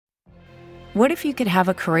What if you could have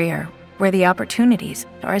a career where the opportunities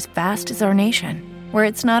are as vast as our nation, where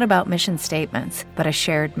it's not about mission statements, but a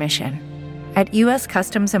shared mission? At U.S.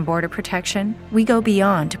 Customs and Border Protection, we go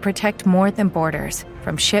beyond to protect more than borders.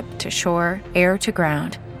 From ship to shore, air to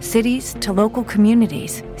ground, cities to local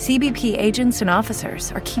communities, CBP agents and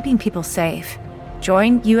officers are keeping people safe.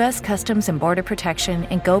 Join U.S. Customs and Border Protection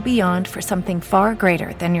and go beyond for something far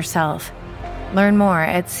greater than yourself. Learn more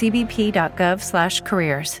at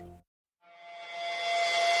cbp.gov/careers.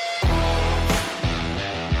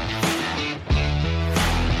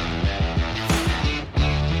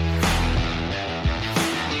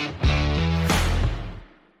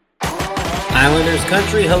 Islanders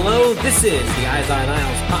country, hello. This is the Eyes on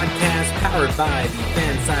Isles podcast powered by the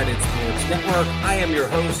Fansided Sports Network. I am your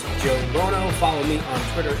host, Joe Rono. Follow me on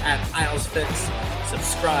Twitter at IslesFix.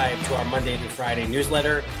 Subscribe to our Monday through Friday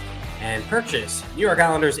newsletter and purchase New York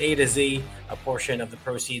Islanders A to Z. A portion of the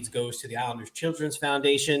proceeds goes to the Islanders Children's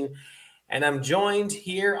Foundation. And I'm joined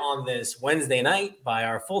here on this Wednesday night by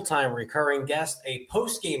our full-time recurring guest, a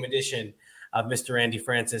post-game edition of Mr. Andy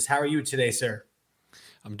Francis. How are you today, sir?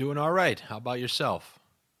 I'm doing all right. How about yourself?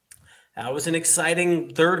 That was an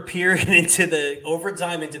exciting third period into the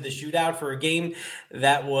overtime, into the shootout for a game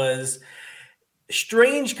that was a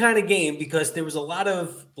strange kind of game because there was a lot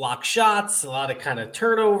of block shots, a lot of kind of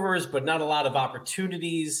turnovers, but not a lot of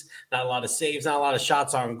opportunities, not a lot of saves, not a lot of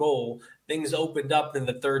shots on goal. Things opened up in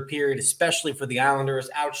the third period, especially for the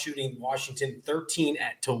Islanders, outshooting Washington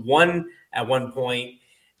 13-1 at one point.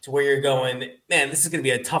 To where you're going, man, this is going to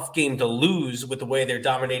be a tough game to lose with the way they're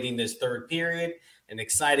dominating this third period. An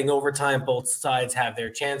exciting overtime. Both sides have their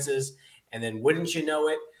chances. And then wouldn't you know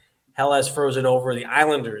it, hell has frozen over. The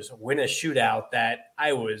Islanders win a shootout that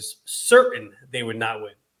I was certain they would not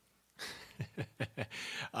win.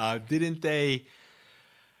 Didn't they?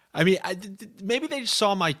 I mean, maybe they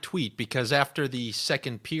saw my tweet because after the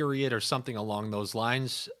second period or something along those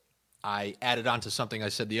lines, I added on to something I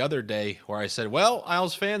said the other day where I said, well,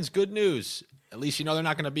 Isles fans, good news. At least you know they're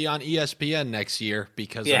not going to be on ESPN next year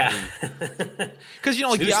because of because you know,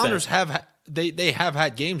 like the Islanders have they have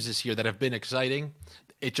had games this year that have been exciting.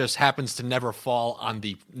 It just happens to never fall on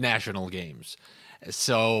the national games.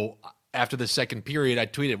 So after the second period, I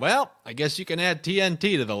tweeted, well, I guess you can add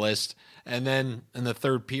TNT to the list. And then in the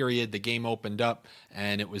third period, the game opened up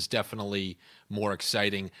and it was definitely more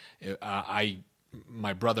exciting.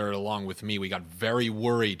 My brother, along with me, we got very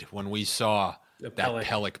worried when we saw that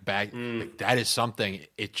Pelech back. Like, that is something,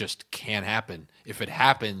 it just can't happen. If it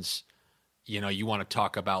happens, you know, you want to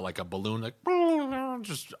talk about like a balloon, like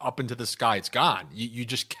just up into the sky, it's gone. You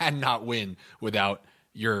just cannot win without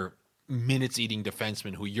your minutes-eating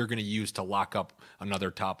defenseman who you're going to use to lock up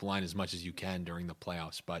another top line as much as you can during the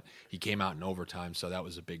playoffs. But he came out in overtime, so that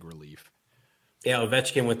was a big relief. Yeah,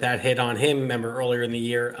 Ovechkin with that hit on him. Remember earlier in the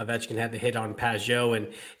year, Ovechkin had the hit on Pajot,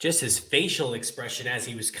 and just his facial expression as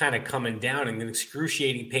he was kind of coming down in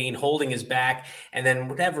excruciating pain, holding his back, and then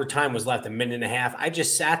whatever time was left, a minute and a half, I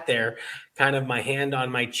just sat there, kind of my hand on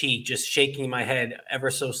my cheek, just shaking my head ever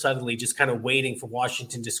so suddenly, just kind of waiting for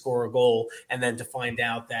Washington to score a goal, and then to find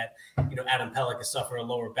out that, you know, Adam Pelech has suffered a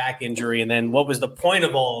lower back injury. And then what was the point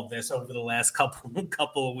of all of this over the last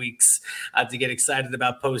couple of weeks to get excited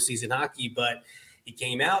about postseason hockey? But he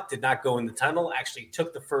came out, did not go in the tunnel, actually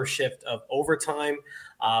took the first shift of overtime.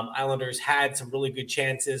 Islanders had some really good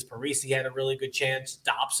chances. Parisi had a really good chance.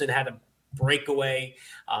 Dobson had a breakaway.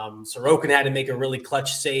 Sorokin had to make a really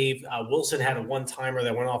clutch save. Wilson had a one-timer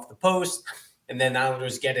that went off the post. And then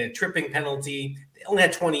Islanders get a tripping penalty. They only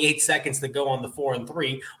had 28 seconds to go on the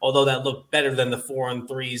 4-on-3, although that looked better than the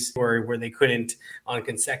 4-on-3s where they couldn't on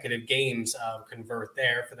consecutive games convert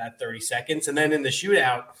there for that 30 seconds. And then in the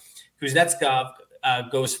shootout, Kuznetsov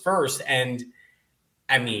goes first, and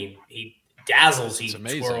I mean, he dazzles, he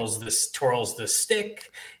twirls the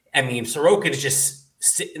stick. I mean, Sorokin is just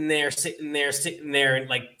sitting there, and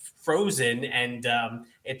like frozen, and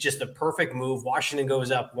it's just a perfect move. Washington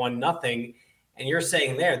goes up 1-0, and you're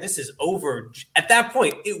saying there, this is over. At that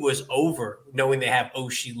point, it was over, knowing they have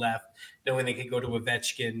Oshie left, knowing they could go to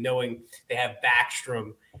Ovechkin, knowing they have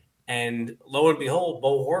Backstrom, and lo and behold,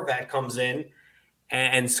 Bo Horvat comes in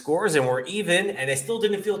and scores, and we're even. And I still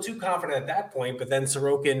didn't feel too confident at that point. But then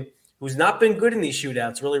Sorokin, who's not been good in these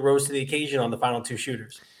shootouts, really rose to the occasion on the final two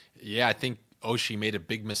shooters. Yeah, I think Oshie made a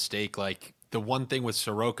big mistake. Like, the one thing with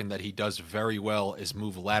Sorokin that he does very well is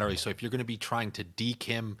move laterally. So if you're going to be trying to deke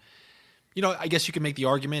him, you know, I guess you can make the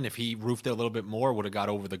argument if he roofed it a little bit more, would have got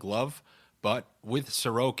over the glove. But with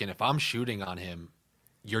Sorokin, if I'm shooting on him,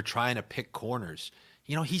 you're trying to pick corners.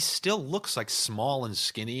 You know, he still looks like small and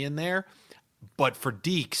skinny in there. But for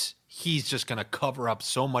dekes, he's just going to cover up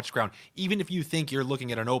so much ground. Even if you think you're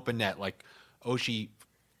looking at an open net, like Oshie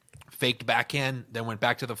faked backhand, then went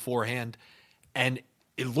back to the forehand, and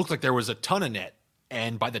it looked like there was a ton of net.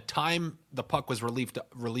 And by the time the puck was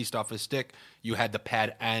released off his stick, you had the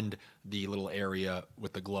pad and the little area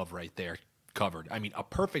with the glove right there covered. I mean, a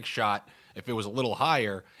perfect shot, if it was a little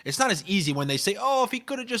higher, it's not as easy when they say, oh, if he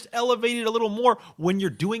could have just elevated a little more. When you're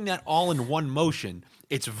doing that all in one motion,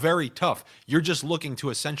 it's very tough. You're just looking to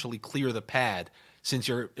essentially clear the pad since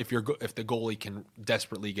if the goalie can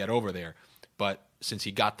desperately get over there. But since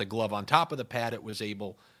he got the glove on top of the pad, it was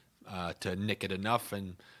able to nick it enough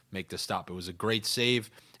and make the stop. It was a great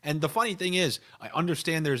save. And the funny thing is, I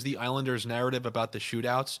understand there's the Islanders narrative about the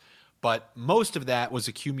shootouts, but most of that was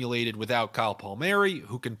accumulated without Kyle Palmieri,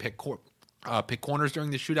 who can pick corners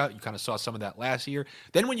during the shootout. You kind of saw some of that last year.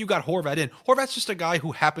 Then when you got Horvat in, Horvat's just a guy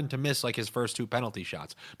who happened to miss like his first 2 penalty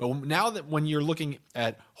shots. But now that when you're looking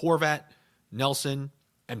at Horvat, Nelson,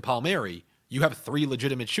 and Palmieri, you have 3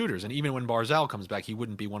 legitimate shooters. And even when Barzal comes back, he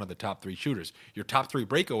wouldn't be one of the top 3 shooters. Your top 3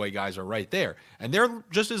 breakaway guys are right there. And they're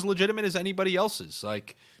just as legitimate as anybody else's.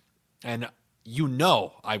 And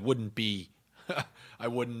I wouldn't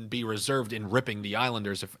be reserved in ripping the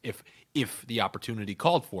Islanders if the opportunity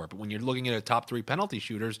called for it. But when you're looking at a top 3 penalty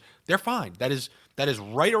shooters, they're fine. That is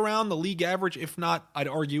right around the league average, if not, I'd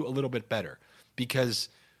argue, a little bit better. Because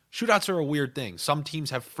shootouts are a weird thing. Some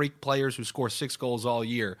teams have freak players who score 6 goals all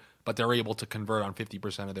year, but they're able to convert on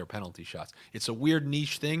 50% of their penalty shots. It's a weird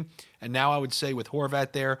niche thing. And now I would say with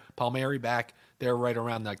Horvat there, Palmieri back, they're right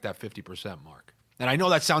around like that 50% mark. And I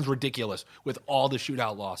know that sounds ridiculous with all the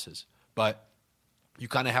shootout losses, but you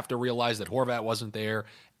kind of have to realize that Horvat wasn't there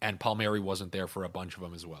and Palmieri wasn't there for a bunch of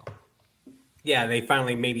them as well. Yeah, they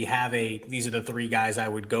finally maybe have these are the 3 guys I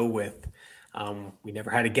would go with. We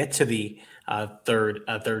never had to get to the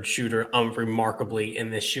third shooter remarkably in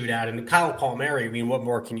this shootout. And Kyle Palmieri, I mean, what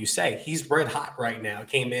more can you say? He's red hot right now.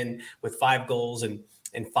 Came in with 5 goals and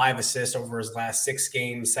 5 assists over his last 6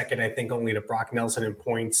 games. Second, I think, only to Brock Nelson in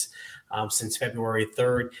points since February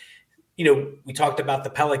 3rd. We talked about the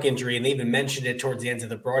Pelech injury, and they even mentioned it towards the end of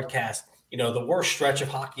the broadcast. The worst stretch of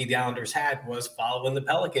hockey the Islanders had was following the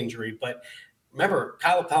Pelech injury. But remember,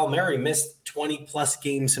 Kyle Palmieri missed 20-plus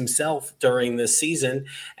games himself during this season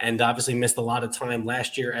and obviously missed a lot of time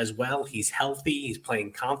last year as well. He's healthy. He's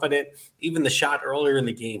playing confident. Even the shot earlier in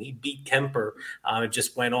the game, he beat Kemper. It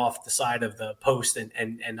just went off the side of the post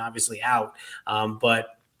and obviously out. But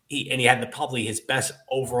he had probably his best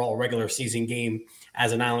overall regular season game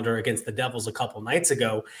as an Islander against the Devils a couple nights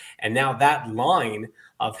ago. And now that line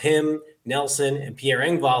of him, Nelson, and Pierre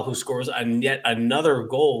Engvall, who scores yet another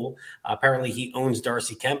goal. Apparently he owns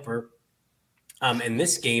Darcy Kemper in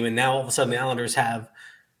this game. And now all of a sudden the Islanders have,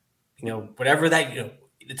 whatever that,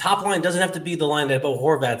 the top line doesn't have to be the line that Bo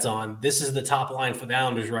Horvat's on. This is the top line for the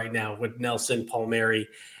Islanders right now with Nelson, Palmieri,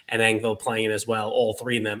 and Engvall playing as well, all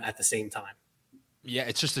 3 of them at the same time. Yeah,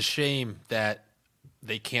 it's just a shame that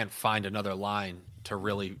they can't find another line to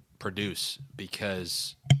really produce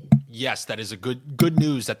because yes, that is a good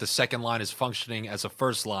news that the second line is functioning as a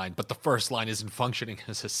first line, but the first line isn't functioning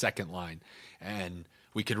as a second line. And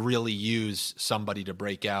we could really use somebody to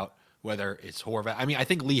break out, whether it's Horvat. I mean, I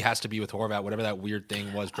think Lee has to be with Horvat, whatever that weird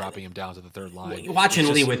thing was, dropping him down to the third line.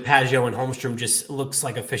 Watching Lee with Pajot and Holmstrom just looks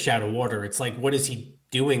like a fish out of water. It's like, what is he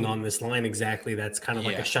doing on this line exactly? That's kind of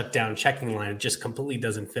like a shutdown checking line. It just completely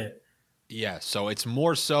doesn't fit. Yeah, so it's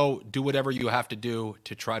more so do whatever you have to do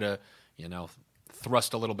to try to,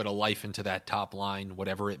 thrust a little bit of life into that top line,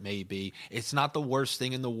 whatever it may be. It's not the worst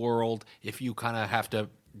thing in the world if you kind of have to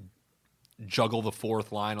juggle the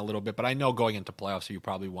fourth line a little bit, but I know going into playoffs, you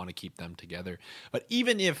probably want to keep them together. But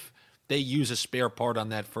even if they use a spare part on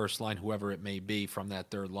that first line, whoever it may be from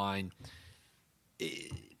that third line,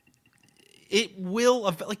 it will,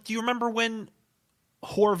 like, do you remember when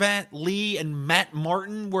Horvat, Lee, and Matt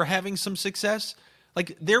Martin were having some success?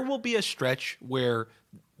 Like, there will be a stretch where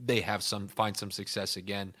they find some success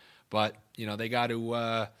again, but they got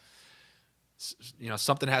to,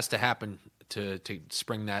 something has to happen to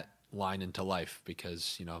spring that line into life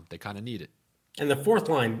because they kind of need it. And the fourth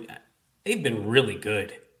line, they've been really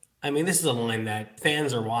good. I mean, this is a line that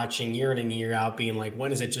fans are watching year in and year out, being like, when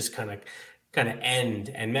does it just kind of end?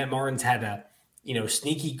 And Matt Martin's had a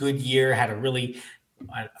sneaky good year, had a really.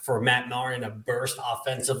 For Matt Martin, a burst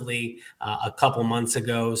offensively a couple months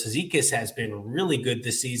ago. Cizikas has been really good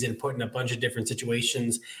this season, put in a bunch of different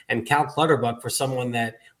situations. And Cal Clutterbuck, for someone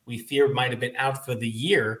that we feared might have been out for the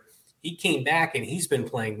year, he came back and he's been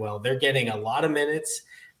playing well. They're getting a lot of minutes.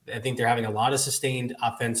 I think they're having a lot of sustained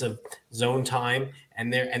offensive zone time,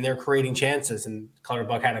 and they're creating chances. And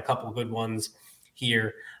Clutterbuck had a couple of good ones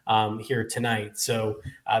here here tonight. So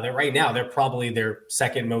right now, they're probably their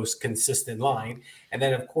second most consistent line. And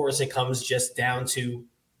then, of course, it comes just down to, you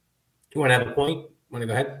want to have a point? Want to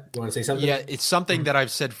go ahead? You want to say something? Yeah, it's something that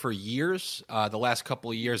I've said for years, the last couple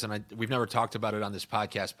of years, and we've never talked about it on this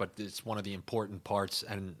podcast, but it's one of the important parts,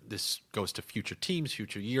 and this goes to future teams,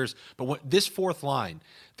 future years. But this fourth line,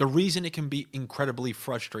 the reason it can be incredibly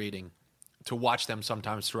frustrating to watch them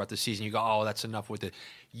sometimes throughout the season, you go, oh, that's enough with it.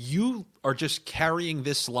 You are just carrying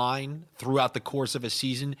this line throughout the course of a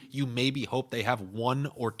season. You maybe hope they have one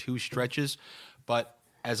or two stretches, but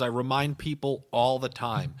as I remind people all the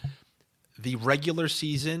time, the regular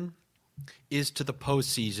season is to the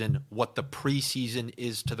postseason what the preseason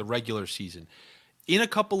is to the regular season. In a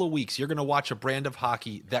couple of weeks, you're going to watch a brand of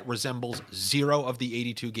hockey that resembles 0 of the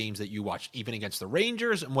 82 games that you watched, even against the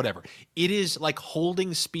Rangers and whatever. It is like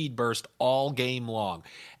holding speed burst all game long.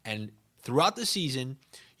 And throughout the season,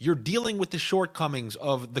 you're dealing with the shortcomings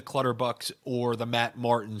of the Clutterbucks or the Matt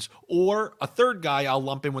Martins, or a third guy I'll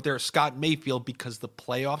lump in with there, Scott Mayfield, because the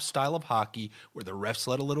playoff style of hockey, where the refs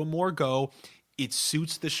let a little more go, it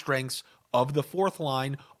suits the strengths of the fourth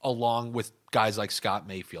line along with guys like Scott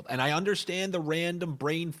Mayfield. And I understand the random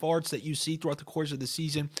brain farts that you see throughout the course of the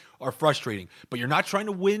season are frustrating, but you're not trying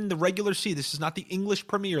to win the regular season. This is not the English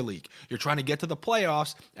Premier League. You're trying to get to the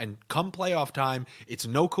playoffs, and come playoff time, it's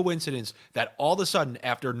no coincidence that all of a sudden,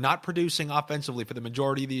 after not producing offensively for the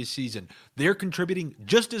majority of the season, they're contributing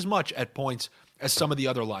just as much at points as some of the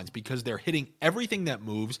other lines, because they're hitting everything that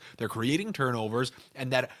moves, they're creating turnovers,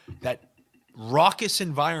 and that raucous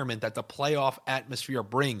environment that the playoff atmosphere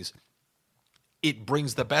brings, it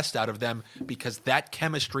brings the best out of them, because that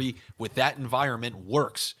chemistry with that environment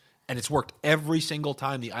works. And it's worked every single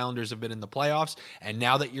time the Islanders have been in the playoffs. And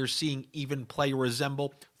now that you're seeing even play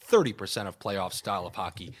resemble 30% of playoff style of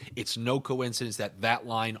hockey, it's no coincidence that that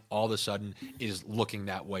line all of a sudden is looking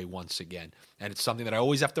that way once again. And it's something that I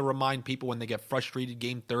always have to remind people when they get frustrated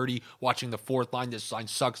game 30, watching the fourth line. This line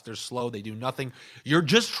sucks, they're slow, they do nothing. You're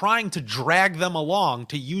just trying to drag them along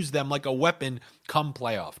to use them like a weapon come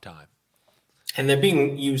playoff time. And they're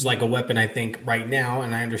being used like a weapon, I think, right now.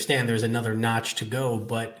 And I understand there's another notch to go,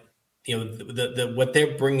 but you know, the what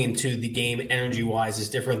they're bringing to the game energy-wise is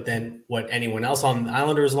different than what anyone else on the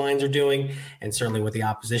Islanders lines are doing, and certainly what the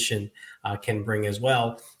opposition can bring as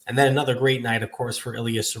well. And then another great night, of course, for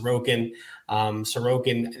Ilya Sorokin.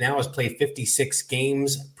 Sorokin now has played 56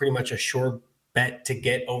 games, pretty much a sure bet to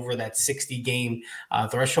get over that 60-game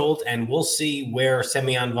threshold. And we'll see where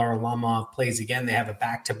Semyon Varlamov plays again. They have a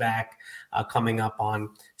back-to-back coming up on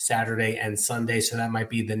Saturday and Sunday. So that might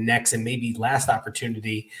be the next and maybe last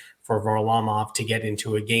opportunity for Varlamov to get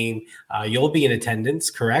into a game. You'll be in attendance,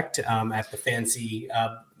 correct? At the fancy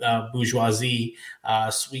bourgeoisie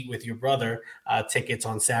suite with your brother, tickets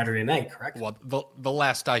on Saturday night, correct? Well, the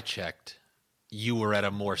last I checked, you were at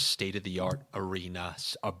a more state-of-the-art arena,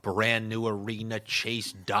 a brand-new arena,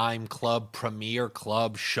 Chase Dime Club, Premier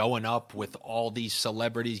Club, showing up with all these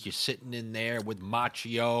celebrities. You're sitting in there with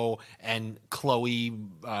Machio and Chloe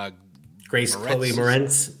Grace Moretz. Chloe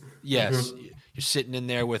Moretz. Yes. Mm-hmm. You're sitting in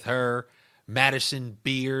there with her. Madison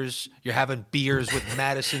Beers. You're having beers with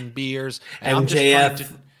Madison Beers. And MJF.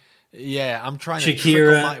 I'm trying to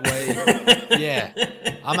Shakira. trickle my way. Yeah.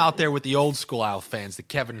 I'm out there with the old school Al fans, the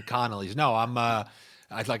Kevin Connollys. No,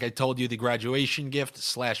 like I told you, the graduation gift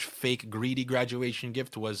 / fake greedy graduation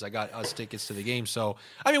gift was I got us tickets to the game. So,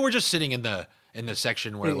 I mean, we're just sitting in the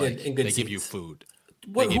section where they give you food.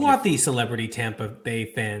 Who are these celebrity Tampa Bay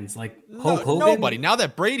fans? Like Hulk Hogan? Nobody. Now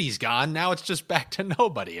that Brady's gone, now it's just back to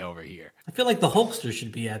nobody over here. I feel like the Hulkster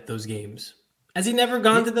should be at those games. Has he never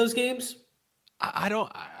gone to those games? I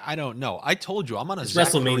don't know. I told you I'm on a it's Zach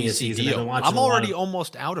WrestleMania Parisi season. deal. I'm already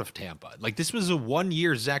almost out of Tampa. Like this was a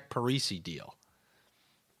 1-year Zach Parisi deal.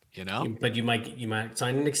 You know? But you might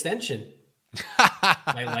sign an extension.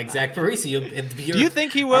 like Zach Parisi. Do you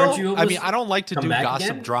think he will? I mean, I don't like to do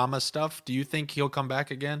gossip drama stuff. Do you think he'll come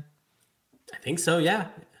back again? I think so, yeah.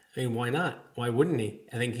 I mean, why not? Why wouldn't he?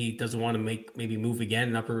 I think he doesn't want to maybe move again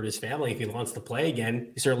and uproot his family. If he wants to play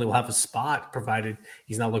again, he certainly will have a spot, provided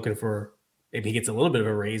he's not looking for, maybe he gets a little bit of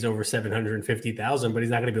a raise over $750,000, but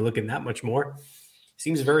he's not going to be looking that much more.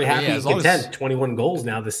 Seems very happy and content. 21 goals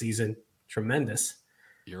now this season. Tremendous.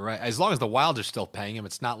 You're right. As long as the Wild are still paying him,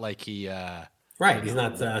 it's not like he. Right, he's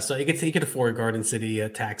not. So he could afford Garden City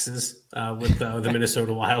taxes with the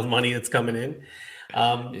Minnesota Wild money that's coming in.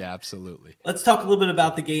 Yeah, absolutely. Let's talk a little bit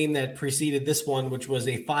about the game that preceded this one, which was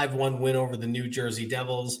a 5-1 win over the New Jersey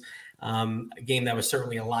Devils. A game that was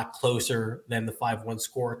certainly a lot closer than the 5-1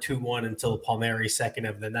 score, 2-1 until Palmieri's second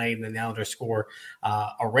of the night. And then the Islanders score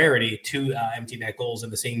a rarity, two empty net goals in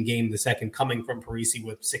the same game, the second coming from Parisi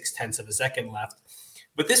with 0.6 of a second left.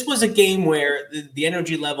 But this was a game where the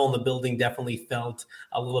energy level in the building definitely felt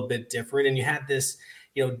a little bit different. And you had this,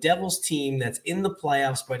 Devils team that's in the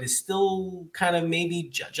playoffs, but is still kind of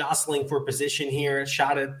maybe jostling for position here,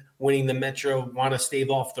 shot at winning the Metro, want to stave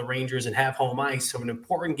off the Rangers and have home ice. So an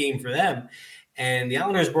important game for them. And the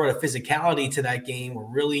Islanders brought a physicality to that game, were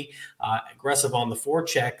really aggressive on the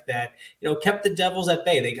forecheck that, kept the Devils at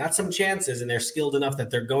bay. They got some chances, and they're skilled enough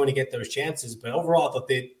that they're going to get those chances. But overall,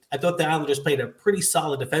 I thought the Islanders played a pretty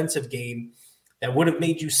solid defensive game that would have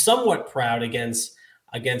made you somewhat proud against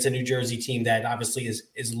a New Jersey team that obviously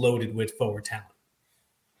is loaded with forward talent.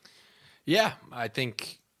 Yeah, I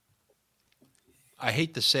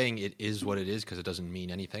hate the saying it is what it is because it doesn't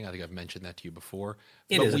mean anything. I think I've mentioned that to you before.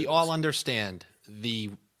 But we all understand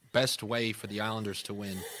the best way for the Islanders to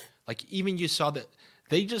win. Like, even you saw that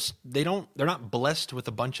they're not blessed with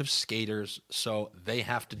a bunch of skaters, so they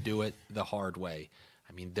have to do it the hard way.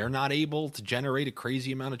 I mean, they're not able to generate a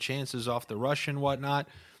crazy amount of chances off the rush and whatnot.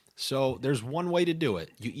 So there's one way to do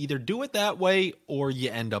it. You either do it that way or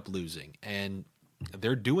you end up losing. And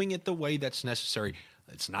they're doing it the way that's necessary.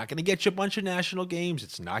 It's not going to get you a bunch of national games.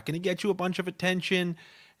 It's not going to get you a bunch of attention.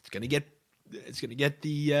 It's going to get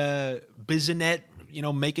the Bizinet,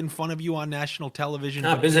 making fun of you on national television.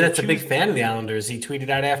 No, Bizinet's a big fan of the Islanders. He tweeted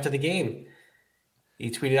out after the game.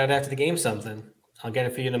 Something. I'll get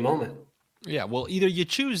it for you in a moment. Yeah, well, either you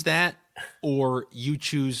choose that or you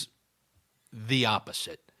choose the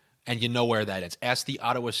opposite. And you know where that is. Ask the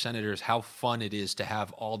Ottawa Senators how fun it is to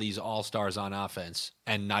have all these all-stars on offense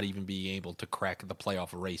and not even be able to crack the playoff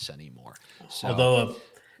race anymore. So, although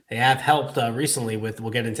they have helped recently with,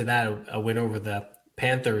 we'll get into that, a win over the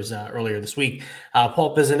Panthers earlier this week.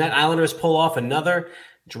 Paul Bizinet, Islanders pull off another,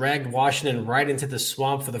 dragged Washington right into the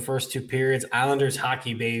swamp for the first two periods. Islanders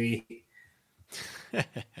hockey, baby.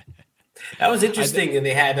 That was interesting. And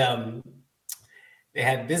they had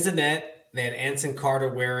Bizinet. They had Anson Carter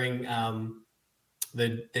wearing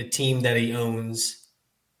the team that he owns,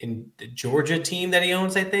 in the Georgia team that he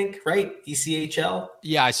owns, I think, right? ECHL?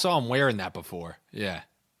 Yeah, I saw him wearing that before. Yeah.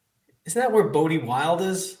 Isn't that where Bodie Wild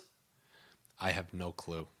is? I have no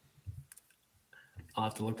clue. I'll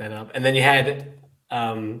have to look that up. And then you had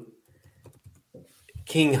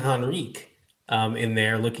King Henrique in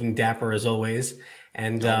there looking dapper as always.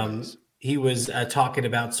 And he was talking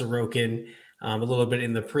about Sorokin a little bit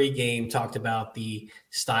in the pregame, talked about the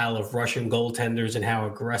style of Russian goaltenders and how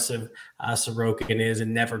aggressive Sorokin is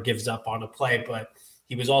and never gives up on a play. But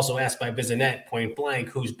he was also asked by Bizinet point blank,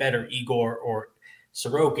 who's better, Igor or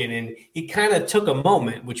Sorokin? And he kind of took a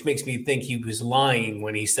moment, which makes me think he was lying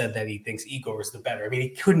when he said that he thinks Igor is the better. I mean, he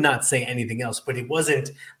could not say anything else, but it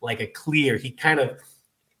wasn't like a clear,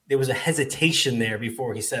 there was a hesitation there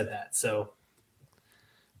before he said that. So,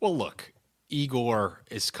 well, look, Igor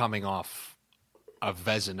is coming off a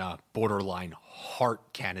Vezina borderline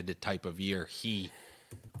Hart candidate type of year. He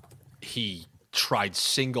tried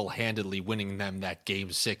single-handedly winning them that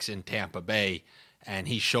Game 6 in Tampa Bay, and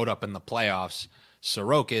he showed up in the playoffs.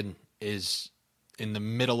 Sorokin is in the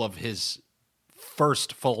middle of his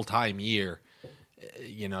first full-time year.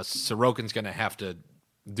 Sorokin's going to have to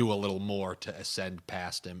do a little more to ascend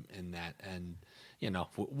past him in that. And,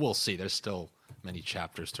 we'll see. There's still many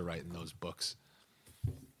chapters to write in those books.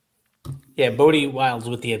 Yeah, Bodie Wild's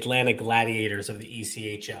with the Atlanta Gladiators of the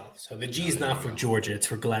ECHL. So the G's not for Georgia; it's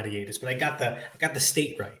for Gladiators. But I got the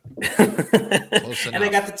state right, and I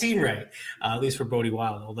got the team right, at least for Bodie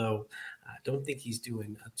Wild. Although I don't think he's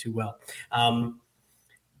doing too well.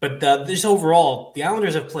 But this overall, the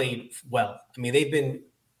Islanders have played well. I mean, they've been.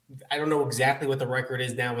 I don't know exactly what the record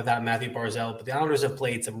is now without Matthew Barzal, but the Islanders have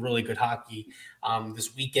played some really good hockey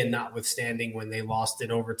this weekend, notwithstanding when they lost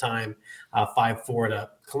in overtime 5-4 to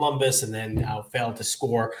Columbus and then failed to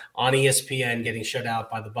score on ESPN, getting shut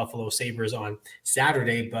out by the Buffalo Sabres on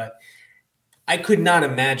Saturday. But I could not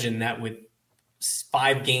imagine that with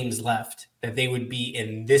 5 games left that they would be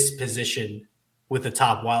in this position with the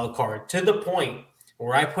top wild card, to the point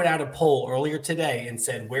where I put out a poll earlier today and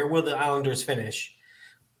said, where will the Islanders finish?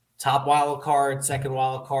 Top wild card, second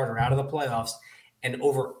wild card, or out of the playoffs. And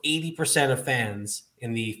over 80% of fans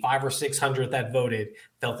in the 500 or 600 that voted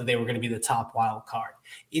felt that they were going to be the top wild card.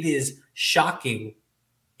 It is shocking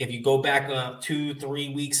if you go back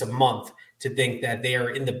 2-3 weeks, a month, to think that they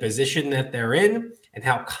are in the position that they're in and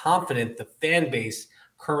how confident the fan base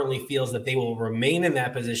currently feels that they will remain in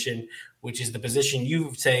that position, which is the position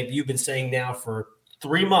you've been saying now for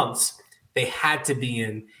 3 months, they had to be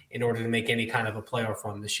in order to make any kind of a playoff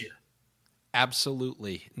run this year.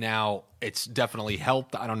 Absolutely. Now, it's definitely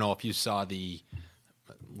helped. I don't know if you saw the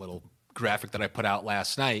little graphic that I put out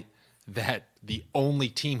last night, that the only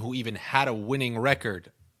team who even had a winning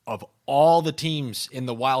record of all the teams in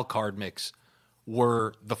the wild card mix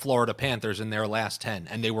were the Florida Panthers in their last 10,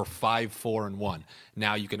 and they were 5-4-1.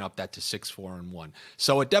 Now you can up that to 6-4-1.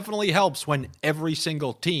 So it definitely helps when every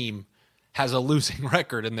single team has a losing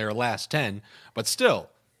record in their last 10, but still,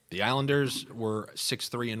 the Islanders were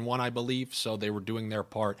 6-3-1, I believe, so they were doing their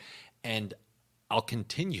part. And I'll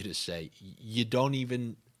continue to say, you don't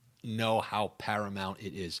even know how paramount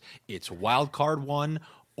it is. It's wild card one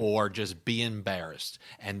or just be embarrassed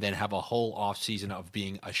and then have a whole offseason of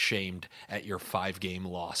being ashamed at your 5-game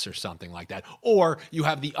loss or something like that. Or you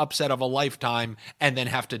have the upset of a lifetime and then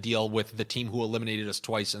have to deal with the team who eliminated us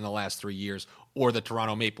twice in the last 3 years, or the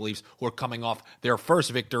Toronto Maple Leafs, who are coming off their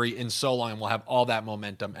first victory in so long and will have all that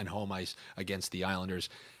momentum and home ice against the Islanders.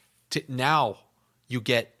 Now you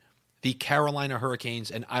get the Carolina Hurricanes,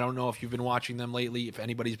 and I don't know if you've been watching them lately, if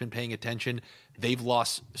anybody's been paying attention. They've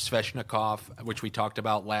lost Svechnikov, which we talked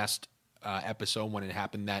about last episode when it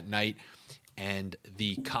happened that night, and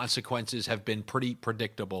the consequences have been pretty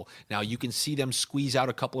predictable. Now, you can see them squeeze out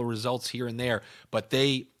a couple of results here and there, but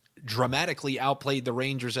they dramatically outplayed the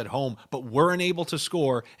Rangers at home, but weren't able to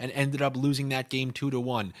score and ended up losing that game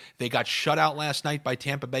 2-1. They got shut out last night by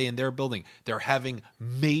Tampa Bay in their building. They're having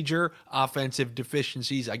major offensive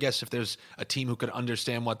deficiencies. I guess if there's a team who could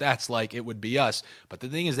understand what that's like, it would be us. But the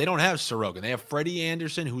thing is, they don't have Sorokin. They have Freddie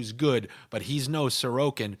Anderson, who's good, but he's no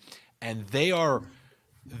Sorokin, and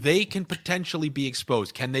they can potentially be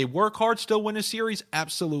exposed. Can they work hard, still win a series?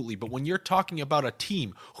 Absolutely. But when you're talking about a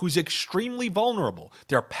team who's extremely vulnerable,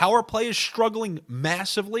 their power play is struggling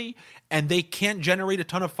massively, and they can't generate a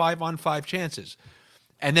ton of 5-on-5 chances.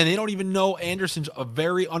 And then they don't even know Anderson's a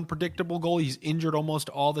very unpredictable goalie. He's injured almost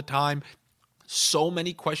all the time. So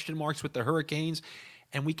many question marks with the Hurricanes,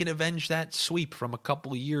 and we can avenge that sweep from a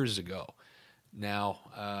couple of years ago.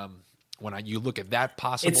 Now, when you look at that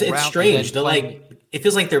possible route, it's strange. It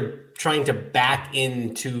feels like they're trying to back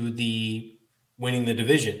into the winning the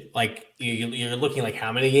division. Like you're looking like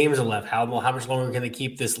how many games are left, how much longer can they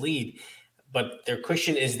keep this lead? But their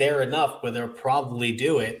cushion is there enough where they'll probably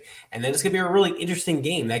do it. And then it's going to be a really interesting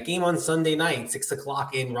game. That game on Sunday night,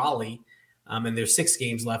 6:00 in Raleigh, and there's 6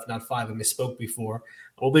 games left, not 5. I misspoke before.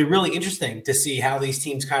 It will be really interesting to see how these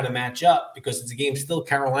teams kind of match up, because it's a game still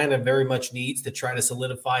Carolina very much needs to try to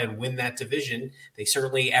solidify and win that division. They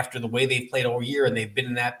certainly, after the way they've played all year, and they've been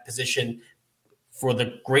in that position for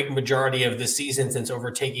the great majority of the season since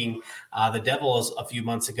overtaking the Devils a few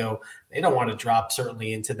months ago, they don't want to drop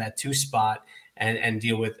certainly into that 2 spot and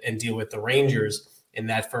deal with the Rangers in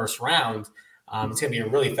that first round. It's going to be a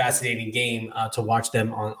really fascinating game to watch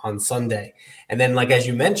them on Sunday. And then, like as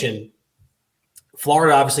you mentioned,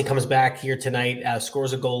 Florida obviously comes back here tonight,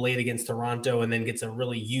 scores a goal late against Toronto, and then gets a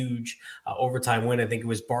really huge overtime win. I think it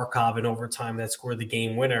was Barkov in overtime that scored the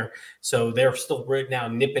game winner. So they're still right now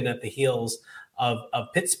nipping at the heels of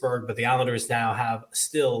Pittsburgh, but the Islanders now have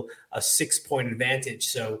still a 6-point advantage.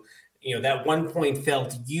 So, that 1 point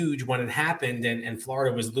felt huge when it happened, and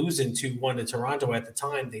Florida was losing 2-1 to Toronto at the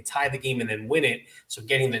time. They tie the game and then win it. So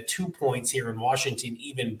getting the 2 points here in Washington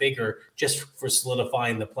even bigger, just for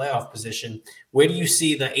solidifying the playoff position. Where do you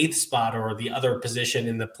see the 8th spot or the other position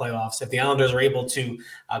in the playoffs? If the Islanders are able to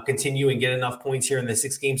continue and get enough points here in the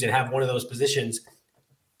 6 games and have one of those positions,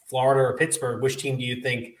 Florida or Pittsburgh, which team do you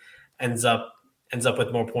think ends up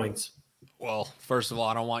with more points? Well, first of all,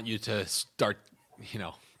 I don't want you to start,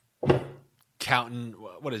 counting.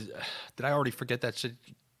 What is? Did I already forget that shit?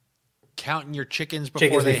 Counting your chickens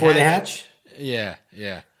before they hatch? Yeah.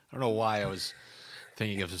 I don't know why I was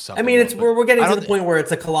thinking of something. I mean, we're getting to the point where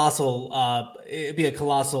it's a colossal. It'd be a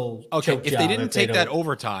colossal. Okay, if they didn't take that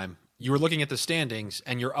overtime, you were looking at the standings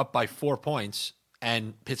and you're up by 4 points,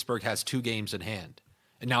 and Pittsburgh has 2 games in hand.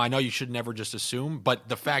 And now I know you should never just assume, but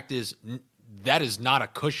the fact is that is not a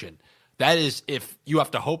cushion. That is if you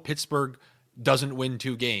have to hope Pittsburgh doesn't win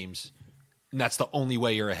 2 games, and that's the only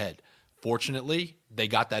way you're ahead. Fortunately, they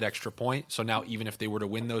got that extra point, so now even if they were to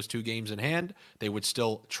win those 2 games in hand, they would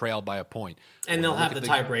still trail by a point. And they'll have the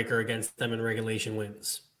tiebreaker against them in regulation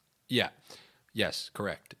wins. Yeah. Yes,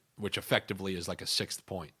 correct, which effectively is like a 6th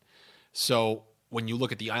point. So when you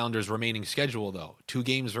look at the Islanders' remaining schedule, though, 2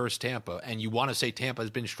 games versus Tampa, and you want to say Tampa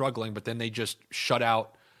has been struggling, but then they just shut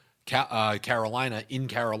out Carolina in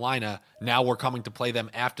Carolina. Now we're coming to play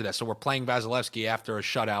them after that. So we're playing Vasilevsky after a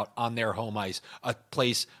shutout on their home ice, a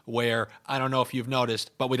place where, I don't know if you've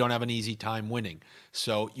noticed, but we don't have an easy time winning.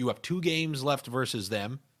 So you have 2 games left versus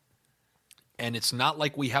them. and it's not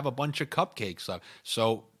like we have a bunch of cupcakes left.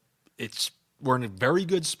 So we're in a very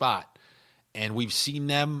good spot, and we've seen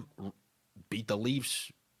them beat the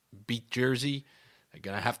Leafs, beat Jersey. They're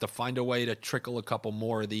going to have to find a way to trickle a couple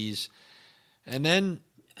more of these. And then,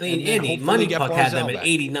 Andy, Money Puck had them at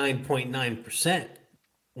 89.9%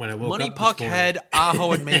 when I woke Money up. Puck had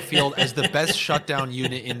Aho and Mayfield as the best shutdown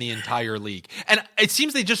unit in the entire league. And it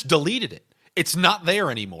seems they just deleted it. It's not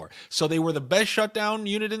there anymore. So they were the best shutdown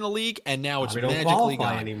unit in the league, and now it's magically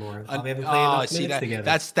gone anymore. They haven't played enough minutes together.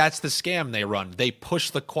 That's the scam they run. They push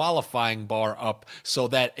the qualifying bar up so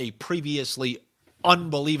that a previously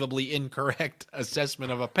unbelievably incorrect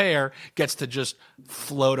assessment of a pair gets to just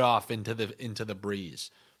float off into the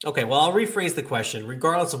breeze. Okay, well, I'll rephrase the question.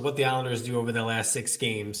 Regardless of what the Islanders do over the last 6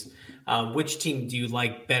 games, which team do you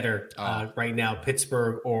like better right now,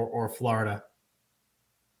 Pittsburgh or Florida?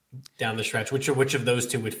 Down the stretch, which of those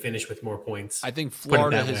two would finish with more points? I think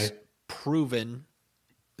Florida has proven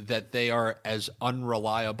that they are as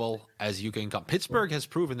unreliable as you can come. Pittsburgh has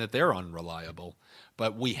proven that they're unreliable,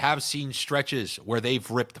 but we have seen stretches where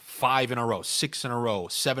they've ripped 5 in a row, 6 in a row,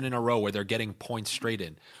 7 in a row where they're getting points straight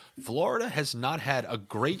in. Florida has not had a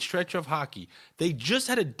great stretch of hockey. They just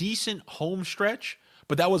had a decent home stretch,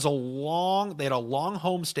 but that was they had a long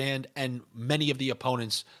homestand, and many of the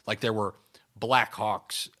opponents, like there were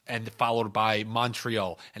Blackhawks and followed by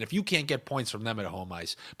Montreal. And if you can't get points from them at home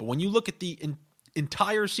ice, but when you look at the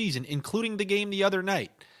entire season, including the game the other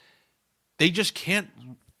night, they just can't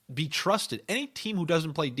be trusted. Any team who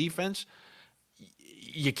doesn't play defense,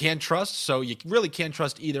 you can't trust. So you really can't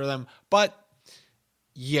trust either of them, but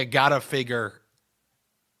you got to figure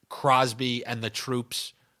Crosby and the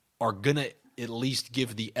troops are going to at least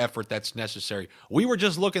give the effort that's necessary. We were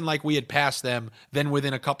just looking like we had passed them. Then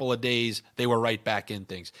within a couple of days, they were right back in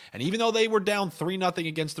things. And even though they were down 3-0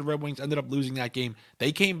 against the Red Wings, ended up losing that game,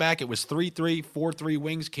 they came back. It was 3-3, 4-3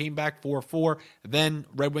 Wings, came back 4-4. Then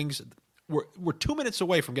Red Wings were 2 minutes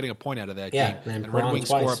away from getting a point out of that game. And Red Wings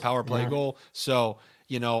score a power play goal. So,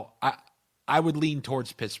 I would lean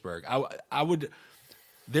towards Pittsburgh. I would.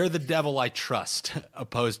 They're the devil I trust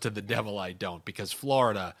opposed to the devil I don't, because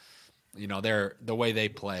Florida, they're the way they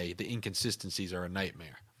play, the inconsistencies are a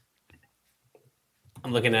nightmare.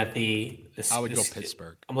 I'm looking at I would go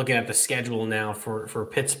Pittsburgh. I'm looking at the schedule now for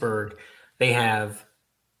Pittsburgh. They have,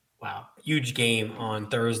 huge game on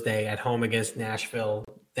Thursday at home against Nashville,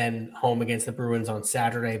 then home against the Bruins on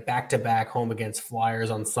Saturday, back-to-back home against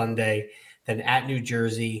Flyers on Sunday, then at New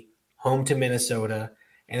Jersey, home to Minnesota.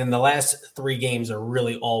 And then the last 3 games are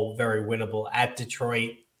really all very winnable. At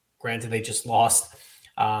Detroit, granted they just lost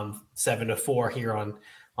 7-4 here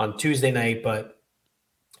on Tuesday night, but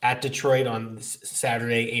at Detroit on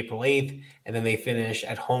Saturday, April 8th, and then they finish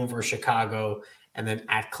at home for Chicago and then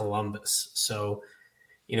at Columbus. So,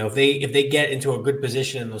 if they get into a good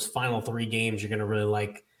position in those final 3 games, you're going to really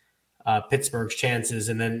like Pittsburgh's chances.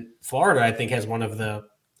 And then Florida, I think, has one of the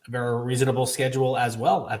very reasonable schedule as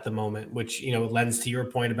well at the moment, which, lends to your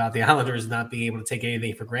point about the Islanders not being able to take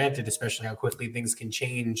anything for granted, especially how quickly things can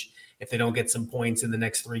change if they don't get some points in the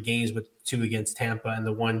next 3 games, with 2 against Tampa and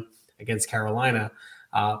the 1 against Carolina.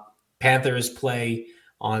 Panthers play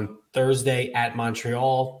on Thursday at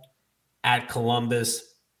Montreal, at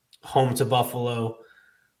Columbus, home to Buffalo,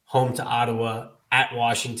 home to Ottawa, at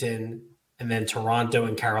Washington, and then Toronto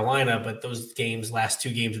and Carolina. But those games, last 2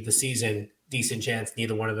 games of the season, decent chance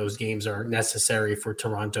neither one of those games are necessary for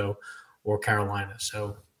Toronto or Carolina.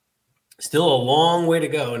 So still a long way to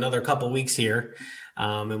go, another couple weeks here.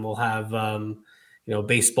 And we'll have,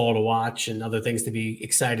 baseball to watch and other things to be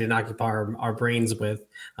excited and occupy our brains with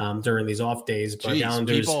during these off days. But Jeez,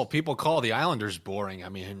 Islanders, people call the Islanders boring. I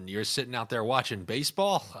mean, you're sitting out there watching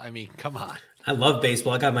baseball. I mean, come on. I love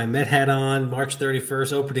baseball. I got my Met hat on, March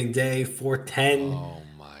 31st, opening day, 4:10. Oh,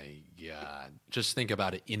 my God. Just think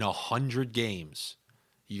about it. In 100 games,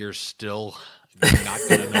 you're still not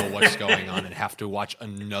going to know what's going on and have to watch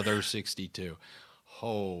another 62.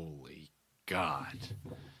 Holy God.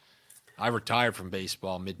 I retired from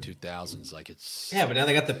baseball mid-2000s. Yeah, but now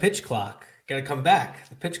they got the pitch clock. Got to come back.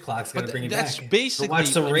 The pitch clock's got to bring you back. That's basically... Watch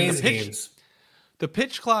some Rays games. The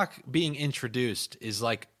pitch clock being introduced is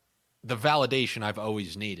like the validation I've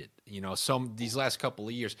always needed. These last couple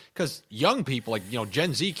of years. Because young people,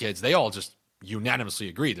 Gen Z kids, they all just unanimously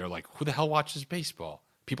agree. They're like, who the hell watches baseball?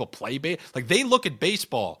 People play baseball. They look at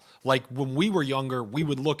baseball like when we were younger, we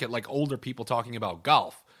would look at older people talking about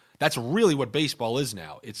golf. That's really what baseball is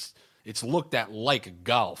now. It's looked at like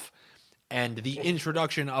golf. And the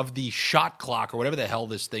introduction of the shot clock or whatever the hell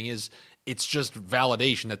this thing is, it's just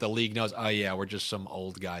validation that the league knows, oh, yeah, we're just some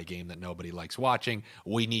old guy game that nobody likes watching.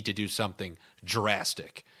 We need to do something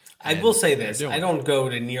drastic. I will say they're this: doing I it. don't go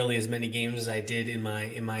to nearly as many games as I did in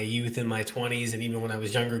my youth, in my 20s, and even when I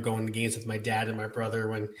was younger, going to games with my dad and my brother.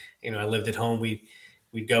 When I lived at home,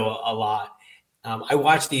 we'd go a lot. I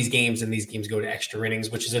watch these games, and these games go to extra innings,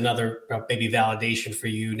 which is another maybe validation for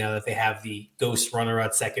you now that they have the ghost runner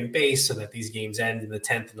at second base, so that these games end in the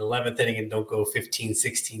 10th and 11th inning and don't go 15,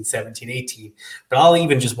 16, 17, 18. But I'll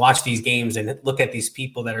even just watch these games and look at these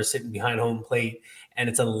people that are sitting behind home plate, and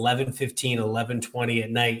it's 11:15, 11:20 at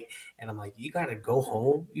night. And I'm like, you got to go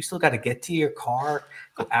home. You still got to get to your car,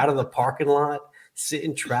 go out of the parking lot, sit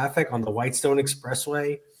in traffic on the Whitestone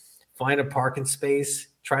Expressway, find a parking space,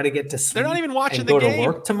 try to get to sleep. They're not even watching and the go game. to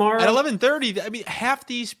work tomorrow At 11:30, I mean, half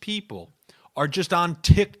these people are just on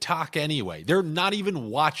TikTok anyway. They're not even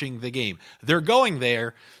watching the game. They're going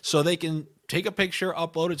there so they can take a picture,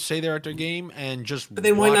 upload it, say they're at their game, and just But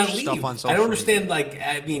then why watch not leave? stuff on social I don't understand.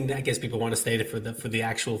 media. I guess people want to stay there for the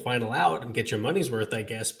actual final out and get your money's worth, I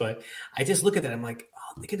guess. But I just look at that. I'm like,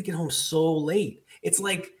 oh, they're gonna get home so late. It's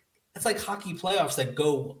like hockey playoffs that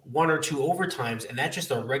go one or two overtimes, and that's just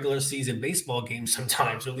a regular season baseball game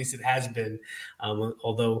sometimes, or at least it has been.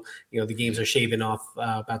 Although the games are shaving off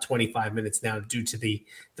about 25 minutes now due to the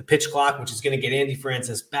pitch clock, which is going to get Andy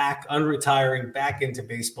Francis back, unretiring, back into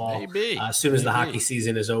baseball as soon as the hockey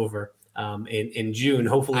season is over in June.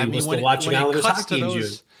 Hopefully, we're still watching Islanders hockey in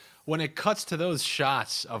June. When it cuts to those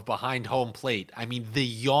shots of behind home plate, I mean, the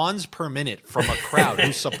yawns per minute from a crowd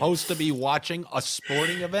who's supposed to be watching a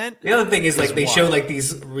sporting event. The other thing is they show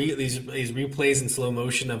these replays in slow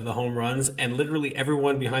motion of the home runs, and literally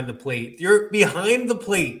everyone behind the plate. You're behind the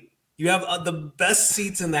plate. You have the best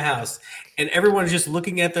seats in the house, and everyone's just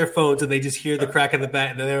looking at their phones, and they just hear the crack of the bat,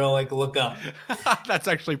 and then they're all like, look up. That's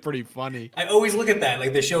actually pretty funny. I always look at that.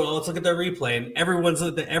 Like they show, let's look at their replay, and everyone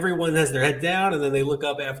has their head down, and then they look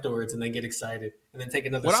up afterwards, and they get excited, and then take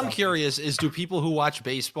another What selfie. I'm curious is, do people who watch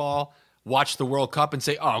baseball watch the World Cup and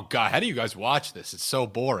say, oh, God, how do you guys watch this? It's so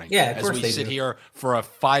boring. Yeah, of as course we they sit do. here for a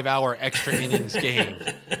 5-hour extra innings game,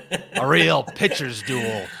 a real pitcher's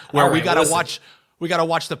duel where All we right, got to listen. watch. We got to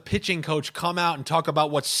watch the pitching coach come out and talk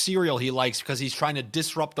about what cereal he likes because he's trying to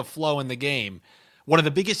disrupt the flow in the game. One of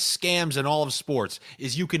the biggest scams in all of sports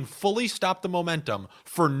is you can fully stop the momentum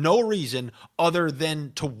for no reason other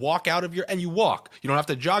than to walk out of and you walk. You don't have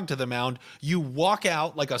to jog to the mound. You walk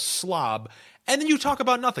out like a slob, and then you talk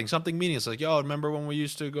about nothing, something meaningless. Like, yo, remember when we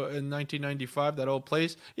used to go in 1995, that old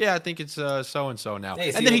place? Yeah, I think it's so-and-so now.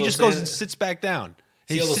 Hey, and then he just goes and sits back down.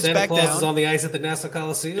 He See all the sits Santa back Clauses down. on the ice at the Nassau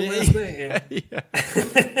Coliseum last night.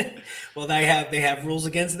 Yeah. Well, they have rules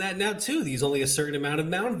against that now too. There's only a certain amount of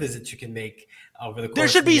mound visits you can make over the course. There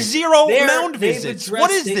should of the be year. zero mound visits.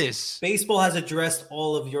 What is this? Baseball has addressed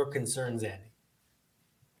all of your concerns, Andy.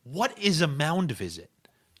 What is a mound visit?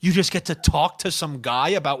 You just get to talk to some guy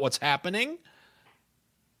about what's happening?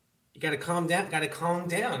 You got to calm down. You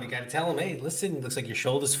got to tell him, hey, listen, looks like your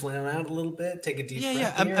shoulders flailing out a little bit. Take a deep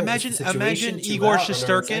breath. Here. Imagine Igor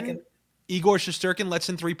Shesterkin. Igor Shesterkin lets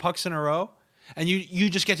in 3 pucks in a row, and you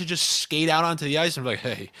just get to just skate out onto the ice and be like,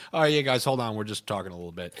 hey, all right, yeah, guys, hold on. We're just talking a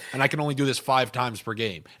little bit. And I can only do this 5 times per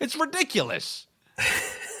game. It's ridiculous.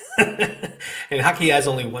 And hockey has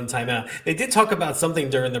only one timeout. They did talk about something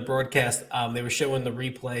during the broadcast. They were showing the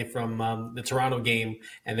replay from the Toronto game,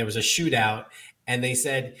 and there was a shootout. And they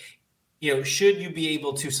said, should you be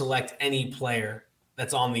able to select any player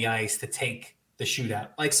that's on the ice to take the shootout?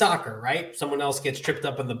 Like soccer, right? Someone else gets tripped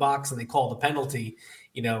up in the box and they call the penalty.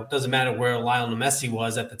 Doesn't matter where Lionel Messi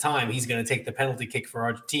was at the time. He's going to take the penalty kick for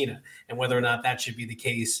Argentina. And whether or not that should be the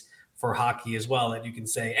case for hockey as well, that you can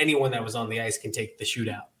say anyone that was on the ice can take the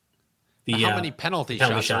shootout. How many penalty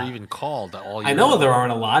shots are even called? I know there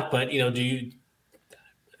aren't a lot, but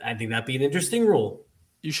I think that'd be an interesting rule.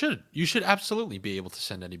 You should absolutely be able to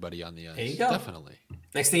send anybody on the ice. There you go. Definitely.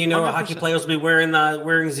 Next thing you know, 100%. hockey players will be wearing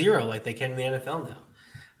 0 like they can in the NFL now.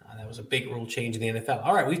 That was a big rule change in the NFL.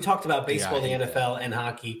 All right, we've talked about baseball, the NFL, and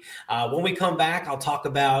hockey. When we come back, I'll talk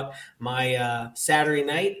about my Saturday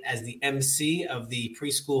night as the MC of the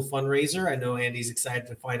preschool fundraiser. I know Andy's excited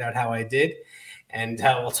to find out how I did. And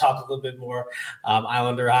we'll talk a little bit more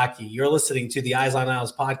Islander hockey. You're listening to the Eyes on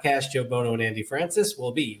Isles podcast. Joe Bono and Andy Francis.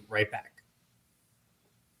 We'll be right back.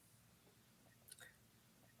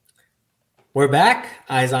 We're back.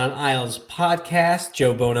 Eyes on Isles podcast.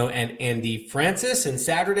 Joe Bono and Andy Francis. And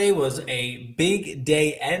Saturday was a big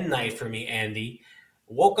day and night for me, Andy.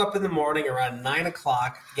 Woke up in the morning around 9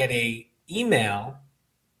 o'clock, get a email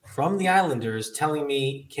from the Islanders telling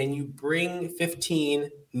me, can you bring 15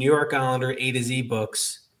 New York Islander A to Z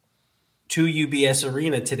books to UBS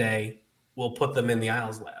Arena today? We'll put them in the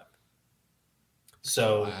Isles lab.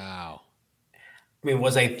 So wow. I mean,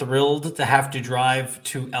 was I thrilled to have to drive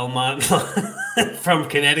to Elmont from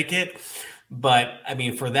Connecticut? But I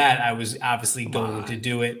mean, for that, I was obviously going to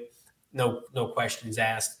do it. No questions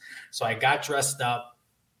asked. So I got dressed up.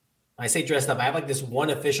 When I say dressed up, I have like this one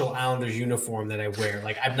official Islanders uniform that I wear.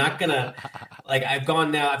 Like, I'm not gonna, like, I've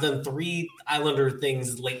done 3 Islander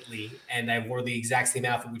things lately, and I wore the exact same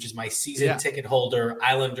outfit, which is my season ticket holder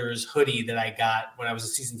Islanders hoodie that I got when I was a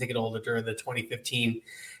season ticket holder during the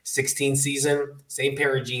 2015-16 season. Same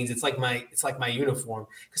pair of jeans. It's like my uniform,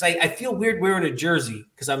 because I feel weird wearing a jersey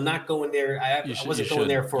because I'm not going there. I wasn't going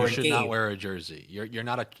there for a game. You should not wear a jersey. You're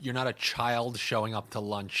not a child showing up to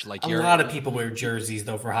lunch. Like, a lot of people wear jerseys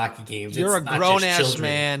though for hockey games. You're a grown ass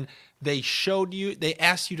man. They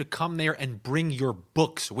asked you to come there and bring your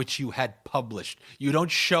books, which you had published. You don't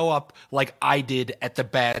show up like I did at the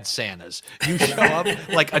Bad Santas. You show up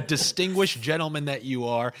like a distinguished gentleman that you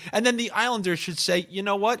are. And then the Islanders should say, you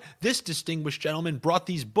know what? This distinguished gentleman brought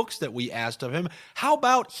these books that we asked of him. How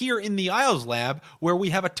about here in the Isles Lab, where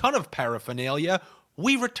we have a ton of paraphernalia,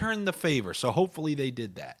 we return the favor. So hopefully they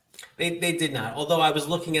did that. They did not. Although I was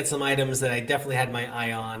looking at some items that I definitely had my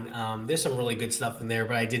eye on. There's some really good stuff in there,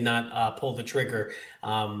 but I did not pull the trigger.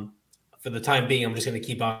 For the time being, I'm just going to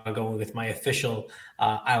keep on going with my official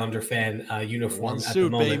Islander fan uniform at the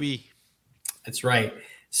moment. Baby. That's right.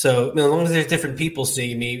 So as long as there's different people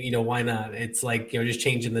seeing me, why not? It's like, just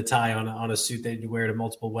changing the tie on a suit that you wear to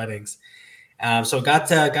multiple weddings. So got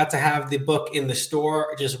to have the book in the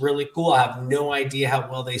store. Just really cool. I have no idea how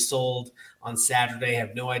well they sold on Saturday. I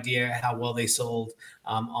have no idea how well they sold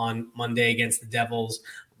on Monday against the Devils,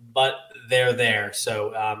 but they're there.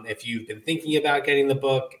 So if you've been thinking about getting the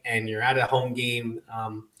book and you're at a home game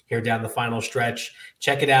here down the final stretch,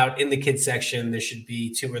 check it out in the kids section. There should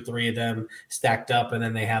be 2 or 3 of them stacked up, and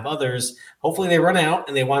then they have others. Hopefully they run out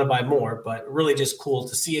and they want to buy more, but really just cool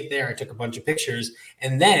to see it there. I took a bunch of pictures,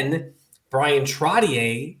 and then Brian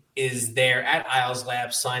Trottier is there at Isles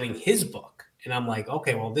Lab signing his book. And I'm like,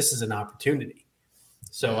 okay, well, this is an opportunity.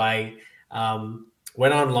 So I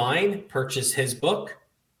went online, purchased his book,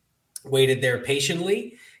 waited there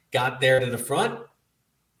patiently, got there to the front.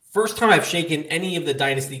 First time I've shaken any of the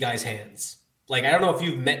Dynasty guys' hands. Like, I don't know if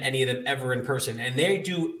you've met any of them ever in person, and they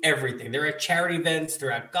do everything. They're at charity events,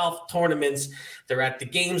 they're at golf tournaments, they're at the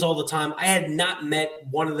games all the time. I had not met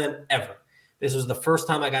one of them ever. This was the first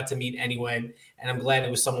time I got to meet anyone, and I'm glad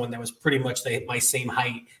it was someone that was pretty much my same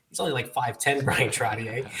height. He's only like 5'10", Brian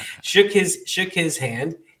Trottier. Shook his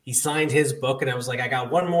hand. He signed his book, and I was like, I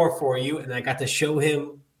got one more for you. And I got to show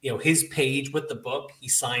him, his page with the book. He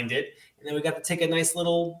signed it, and then we got to take a nice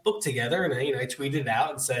little book together. And I tweeted it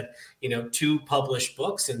out and said, 2 published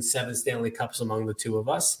books and 7 Stanley Cups among the 2 of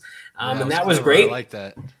us. And that was great. I like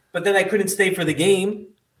that. But then I couldn't stay for the game,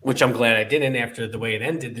 which I'm glad I didn't after the way it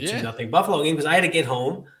ended, the 2-0 Buffalo game, because I had to get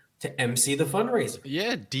home to MC the fundraiser.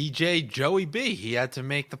 Yeah, DJ Joey B. He had to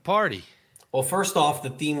make the party. Well, first off, the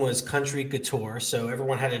theme was country couture, so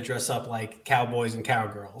everyone had to dress up like cowboys and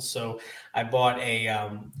cowgirls. So I bought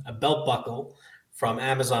a belt buckle from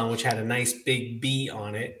Amazon, which had a nice big B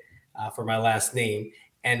on it for my last name.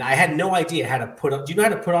 And I had no idea how to put on. Do you know how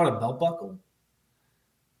to put on a belt buckle?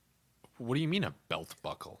 What do you mean a belt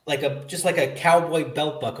buckle? Just like a cowboy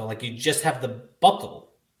belt buckle. Like, you just have the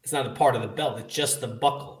buckle. It's not a part of the belt. It's just the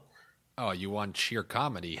buckle. Oh, you want sheer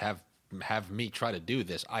comedy? Have me try to do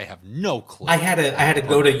this. I have no clue. I had to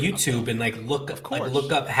go to YouTube and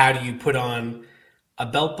look up how do you put on a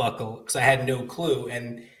belt buckle, because I had no clue.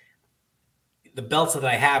 And the belts that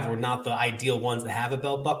I have were not the ideal ones that have a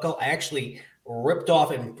belt buckle. I actually ripped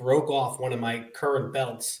off and broke off one of my current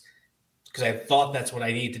belts because I thought that's what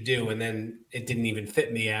I needed to do, and then it didn't even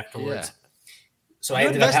fit me afterwards. Yeah. So I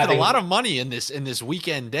ended up having a lot of money in this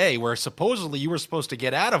weekend day where supposedly you were supposed to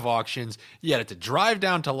get out of auctions. You had to drive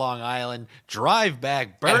down to Long Island, drive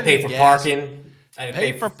back, burn pay for gas, parking. I had to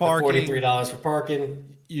pay for parking. $43 for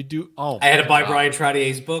parking. You do? Oh, I had to buy Brian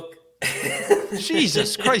Trottier's book.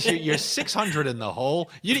 Jesus Christ, you're 600 in the hole.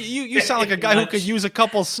 You sound like a guy who could use a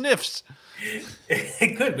couple sniffs.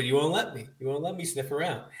 It could, but you won't let me. You won't let me sniff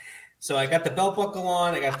around. So I got the belt buckle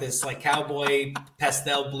on. I got this cowboy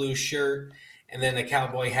pastel blue shirt, and then a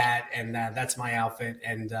cowboy hat, and that's my outfit.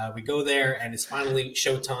 And we go there, and it's finally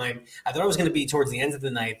showtime. I thought it was going to be towards the end of the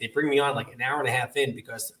night. They bring me on an hour and a half in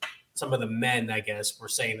because some of the men, I guess, were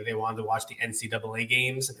saying that they wanted to watch the NCAA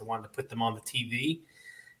games and they wanted to put them on the TV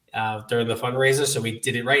during the fundraiser. So we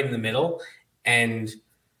did it right in the middle. And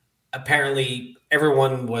apparently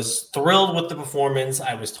everyone was thrilled with the performance.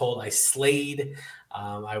 I was told I slayed.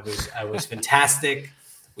 I was fantastic.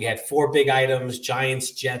 We had 4 big items: Giants,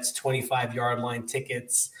 Jets, 25-yard line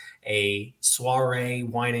tickets, a soiree,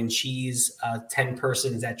 wine and cheese, 10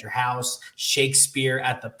 persons at your house, Shakespeare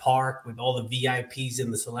at the park with all the VIPs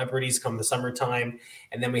and the celebrities come the summertime.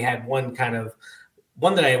 And then we had one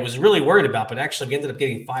that I was really worried about, but actually we ended up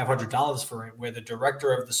getting $500 for it, where the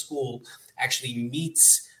director of the school actually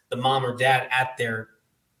meets the mom or dad at their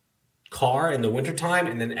car in the wintertime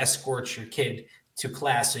and then escorts your kid to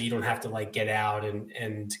class so you don't have to like get out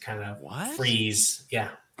and kind of freeze. Yeah.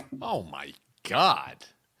 Oh my God.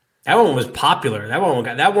 That one was popular.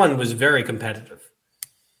 That one was very competitive.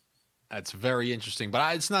 That's very interesting,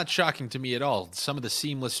 but it's not shocking to me at all. Some of the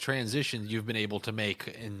seamless transitions you've been able to make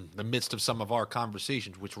in the midst of some of our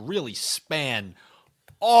conversations, which really span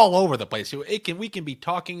all over the place. We can be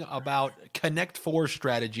talking about Connect Four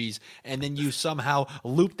strategies, and then you somehow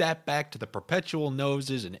loop that back to the perpetual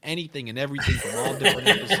noses and anything and everything from all different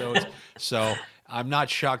episodes. So I'm not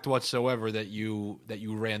shocked whatsoever that you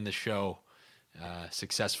ran the show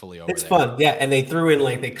successfully over there. It's fun, yeah. And they threw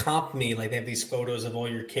in they comp me, they have these photos of all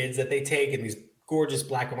your kids that they take and these gorgeous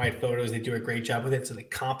black and white photos. They do a great job with it, so they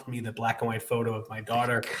comped me the black and white photo of my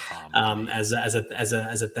daughter as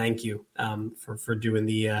a thank you for doing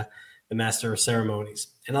the master of ceremonies.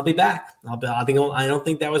 And I'll be back. I don't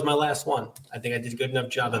think that was my last one. I think I did a good enough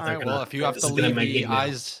job. That well, if you have to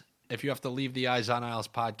leave the Eyes on Isles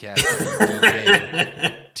podcast,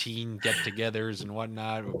 teen get-togethers and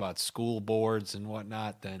whatnot about school boards and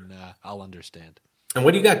whatnot, then I'll understand. And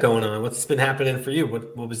what do you got going on? What's been happening for you?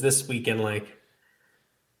 What was this weekend like?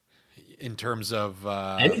 In terms of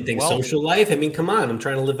anything, social life? I mean, come on. I'm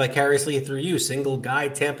trying to live vicariously through you. Single guy,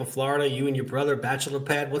 Tampa, Florida, you and your brother, bachelor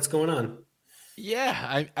pad. What's going on?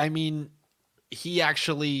 Yeah, I mean, he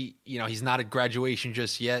actually, he's not at graduation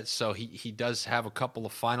just yet, so he does have a couple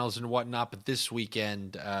of finals and whatnot. But this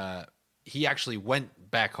weekend, he actually went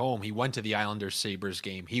back home. He went to the Islanders Sabres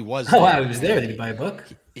game. He was there. Wow, he was there. Did he buy a book?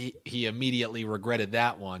 He immediately regretted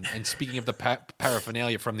that one. And speaking of the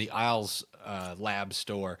paraphernalia from the Isles Lab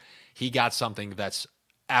store, he got something that's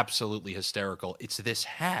absolutely hysterical. It's this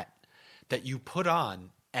hat that you put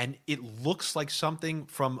on, and it looks like something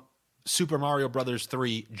from Super Mario Brothers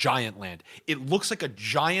 3 Giant Land. It looks like a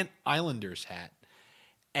giant Islanders hat.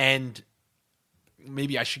 And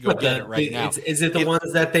maybe I should go get it right now. Is it the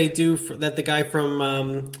ones that they do that the guy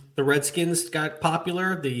from the Redskins got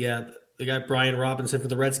popular? The guy Brian Robinson for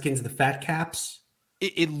the Redskins, the fat caps?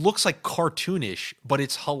 It looks like cartoonish, but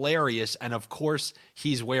it's hilarious. And of course,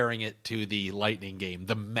 he's wearing it to the Lightning game,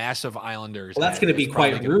 the massive Islanders. Well, that's going to be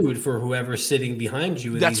quite rude for whoever's sitting behind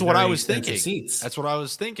you. That's what I was thinking. That's what I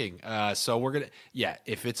was thinking. So we're going to,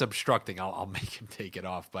 if it's obstructing, I'll make him take it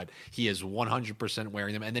off. But he is 100%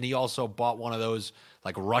 wearing them. And then he also bought one of those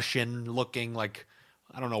Russian looking, I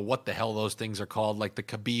don't know what the hell those things are called, like the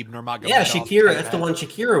Khabib Nurmagomedov. Yeah, Shakira. That's the one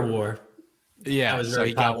Shakira wore. Yeah, so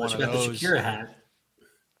he got one of those. The Shakira hat.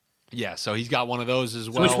 Yeah, so he's got one of those as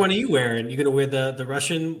well. So which one are you wearing? You going to wear the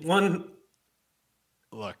Russian one?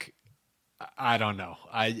 Look, I don't know.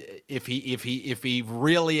 If he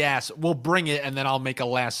really asks, we'll bring it, and then I'll make a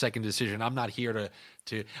last second decision. I'm not here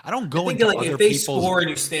to. I don't go into other people's. If they score and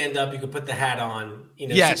you stand up, you can put the hat on.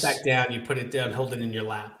 Sit back down. You put it down, hold it in your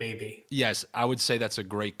lap, maybe. Yes, I would say that's a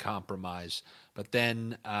great compromise. But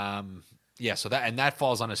then, so that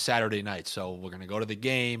falls on a Saturday night. So we're gonna go to the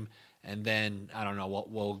game. And then I don't know.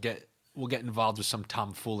 We'll get involved with some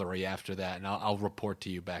tomfoolery after that, and I'll report to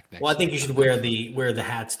you back next. Well, I think you should wear the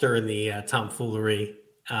hats during the tomfoolery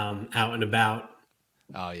out and about.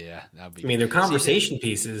 Oh yeah, that'd be. I mean, they're conversation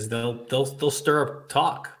pieces. They'll stir up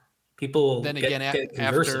talk. People then get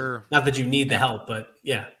conversing. After not that you need the help, but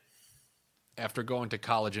yeah. After going to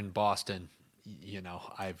college in Boston,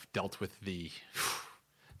 I've dealt with the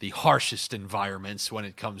harshest environments when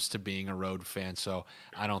it comes to being a road fan. So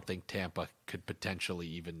I don't think Tampa could potentially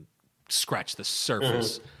even scratch the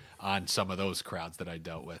surface on some of those crowds that I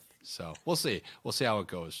dealt with. So we'll see. We'll see how it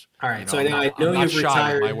goes. All right. I know you've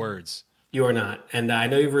retired. My words. You are not. And I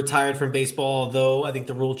know you've retired from baseball, although I think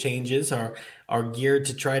the rule changes are geared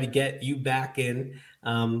to try to get you back in.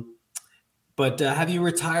 But have you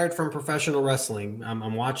retired from professional wrestling?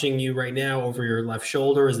 I'm watching you right now. Over your left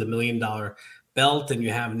shoulder is the $1 million belt, and you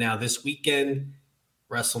have now this weekend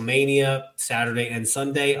WrestleMania Saturday and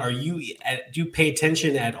Sunday. Do you pay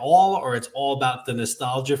attention at all, or it's all about the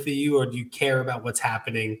nostalgia for you, or do you care about what's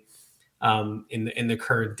happening in the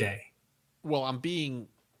current day? Well, I'm being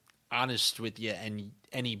honest with you, and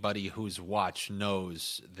anybody who's watched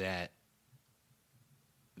knows that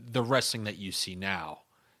the wrestling that you see now,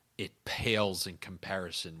 it pales in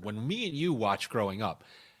comparison. When me and you watched growing up,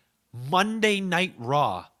 Monday Night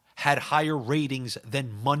Raw had higher ratings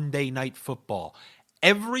than Monday Night Football.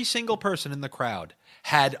 Every single person in the crowd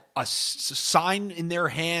had a sign in their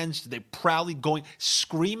hands. They proudly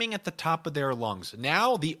screaming at the top of their lungs.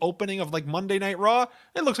 Now, the opening of like Monday Night Raw,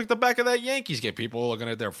 it looks like the back of that Yankees game. People looking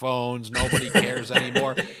at their phones. Nobody cares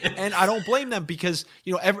anymore. And I don't blame them because,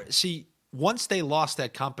 once they lost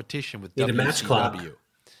that competition with WCW,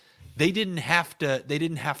 they didn't have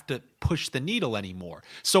to push the needle anymore.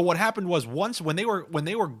 So what happened was when they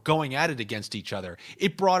were going at it against each other,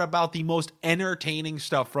 it brought about the most entertaining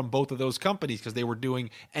stuff from both of those companies because they were doing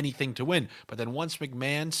anything to win. But then once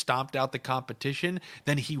McMahon stomped out the competition,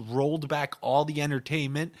 then he rolled back all the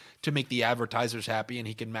entertainment to make the advertisers happy and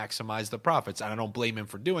he can maximize the profits. And I don't blame him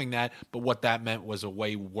for doing that, but what that meant was a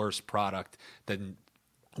way worse product than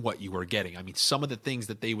what you were getting. I mean, some of the things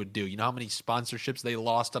that they would do, you know how many sponsorships they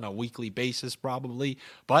lost on a weekly basis probably,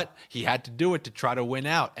 but he had to do it to try to win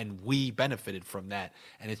out, and we benefited from that,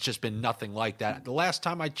 and it's just been nothing like that. The last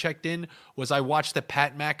time I checked in was I watched the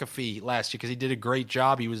Pat McAfee last year because he did a great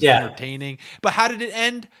job. He was entertaining. But how did it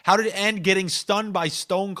end? How did it end? Getting stunned by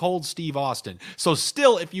Stone Cold Steve Austin. So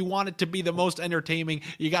still, if you want it to be the most entertaining,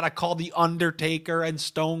 you got to call The Undertaker and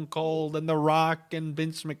Stone Cold and The Rock and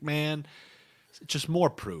Vince McMahon. Just more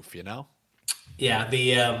proof, Yeah,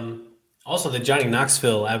 the also the Johnny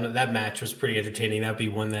Knoxville that match was pretty entertaining. That'd be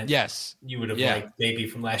one that you would have liked maybe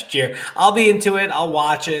from last year. I'll be into it. I'll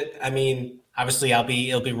watch it. I mean, obviously, it'll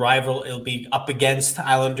be up against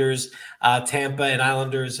Islanders, Tampa, and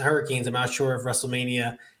Islanders Hurricanes. I'm not sure if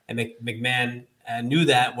WrestleMania and McMahon knew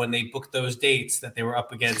that when they booked those dates that they were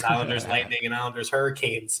up against Islanders Lightning and Islanders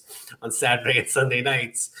Hurricanes on Saturday and Sunday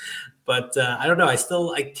nights. But I don't know.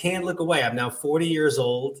 I can't look away. I'm now 40 years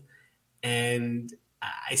old, and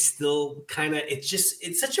I still kind of,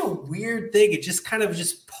 it's such a weird thing. It just kind of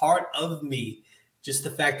just part of me. Just the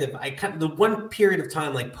fact that the one period of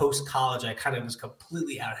time, like post-college, I kind of was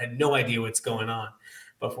completely out, had no idea what's going on.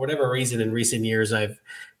 But for whatever reason, in recent years, I've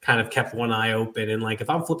kind of kept one eye open. And like, if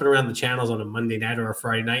I'm flipping around the channels on a Monday night or a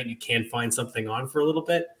Friday night and you can't find something on for a little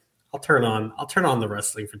bit, I'll turn on the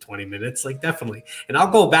wrestling for 20 minutes, like definitely. And I'll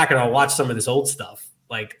go back and I'll watch some of this old stuff,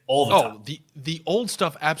 like all the time. The old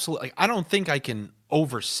stuff, absolutely. Like, I don't think I can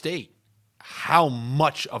overstate how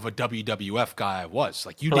much of a WWF guy I was.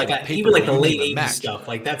 Like even like the late 80s stuff.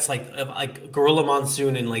 Like that's like Gorilla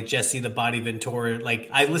Monsoon and like Jesse the Body Ventura. Like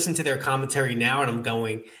I listen to their commentary now and I'm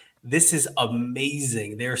going, this is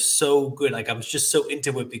amazing. They're so good. Like I'm just so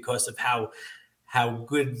into it because of how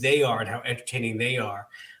good they are and how entertaining they are.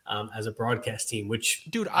 As a broadcast team, which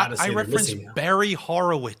dude, I referenced Barry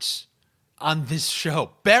Horowitz on this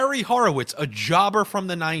show. Barry Horowitz, a jobber from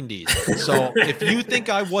the 90s. So if you think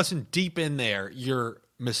I wasn't deep in there, you're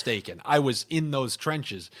mistaken. I was in those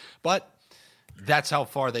trenches, but that's how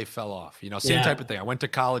far they fell off. Same type of thing. I went to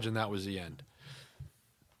college and that was the end.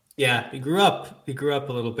 Yeah, we grew up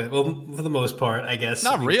a little bit. Well, for the most part, I guess.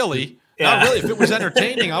 Not really. Not really. If it was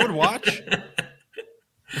entertaining, I would watch.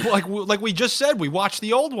 Like we just said, we watched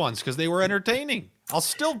the old ones because they were entertaining. I'll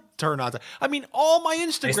still turn on to. I mean, all my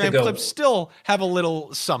Instagram clips still have a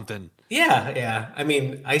little something. Yeah. I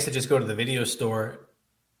mean, I used to just go to the video store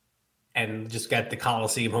and just get the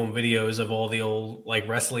Coliseum home videos of all the old like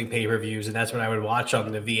wrestling pay-per-views, and that's what I would watch on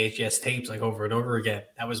the VHS tapes like over and over again.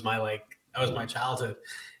 That was my childhood.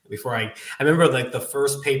 Before I remember like the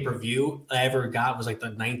first pay-per-view I ever got was like the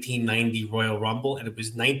 1990 Royal Rumble, and it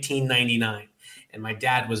was 1999. And my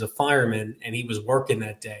dad was a fireman and he was working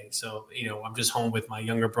that day. So, I'm just home with my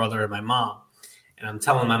younger brother and my mom. And I'm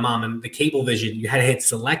telling my mom, and the Cablevision, you had to hit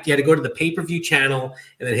select. You had to go to the pay-per-view channel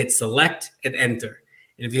and then hit select and enter.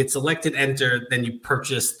 And if you hit select and enter, then you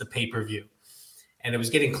purchase the pay-per-view. And it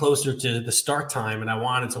was getting closer to the start time, and I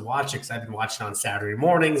wanted to watch it because I've been watching on Saturday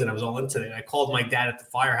mornings, and I was all into it. I called my dad at the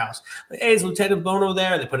firehouse. Hey, is Lieutenant Bono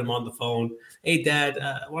there? They put him on the phone. Hey, Dad,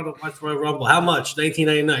 I want to watch Royal Rumble. How much?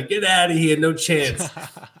 $19.99. Get out of here. No chance.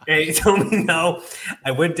 And he told me no.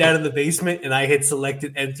 I went down in the basement, and I hit select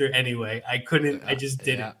and enter anyway. I couldn't. I just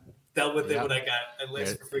didn't. Dealt with it when I got a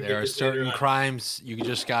list for forgiveness. There are certain crimes you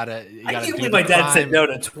just gotta. I can't believe my dad said no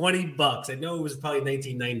to $20. I know it was probably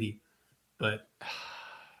 1990, but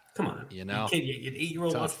come on, an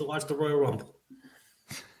 8-year-old wants to watch the Royal Rumble.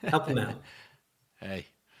 Help him out. Hey,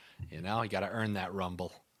 you got to earn that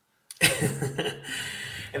Rumble.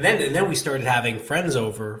 And then we started having friends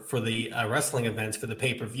over for the wrestling events for the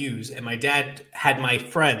pay-per-views, and my dad had my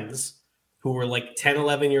friends who were like 10,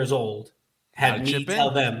 11 years old had me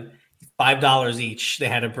tell them $5 each they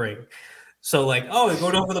had to bring. So like, we're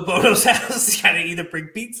going over to Bono's house. You got to either bring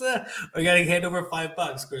pizza or you got to hand over $5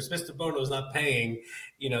 because Mr. Bono's not paying,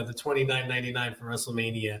 the $29.99 for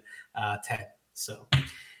WrestleMania 10. So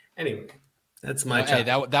Anyway, that's my hey,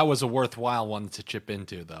 that was a worthwhile one to chip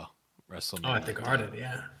into, though. WrestleMania. Oh, at the Garden,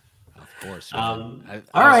 yeah. Of course. All I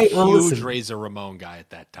right. was a huge Razor Ramon guy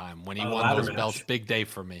at that time. When he won those belts, big day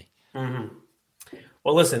for me. Mm-hmm.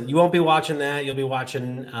 Well, listen, you won't be watching that. You'll be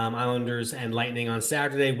watching Islanders and Lightning on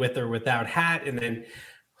Saturday with or without Hat. And then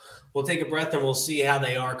we'll take a breath and we'll see how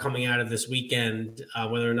they are coming out of this weekend,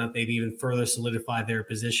 whether or not they've even further solidified their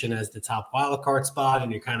position as the top wild card spot.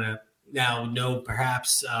 And you kind of now know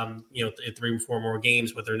perhaps, in 3 or 4 more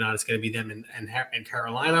games, whether or not it's going to be them and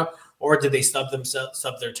Carolina, or did they stub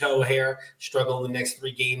their toe here, struggle in the next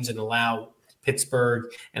 3 games and allow Pittsburgh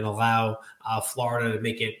and allow Florida to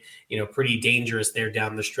make it, pretty dangerous there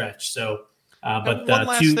down the stretch. So, but one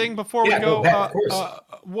last thing before we go, of course.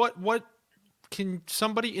 What can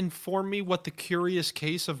somebody inform me what the curious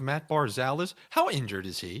case of Matt Barzal is? How injured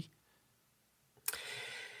is he?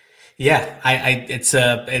 Yeah,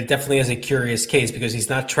 it definitely is a curious case because he's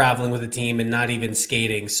not traveling with the team and not even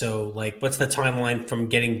skating. So, what's the timeline from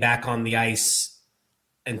getting back on the ice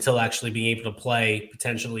until actually being able to play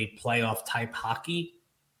potentially playoff type hockey?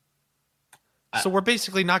 So we're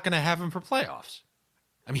basically not going to have him for playoffs.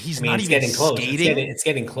 I mean, he's not even getting close. Skating. It's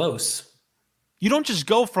getting close. You don't just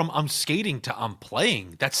go from I'm skating to I'm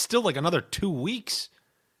playing. That's still like another 2 weeks.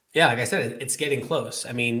 Yeah, like I said, it's getting close.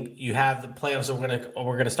 I mean, you have the playoffs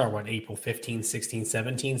we're gonna start April 15, 16,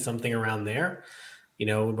 17, something around there.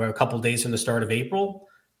 We're a couple of days from the start of April.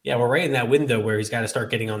 Yeah, we're right in that window where he's got to start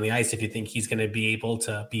getting on the ice if you think he's going to be able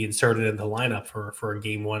to be inserted in the lineup for a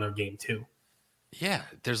game 1 or game 2. Yeah,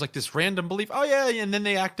 there's like this random belief. Oh yeah, and then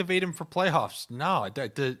they activate him for playoffs. No,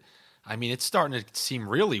 it's starting to seem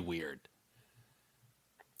really weird.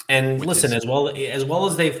 And listen, as well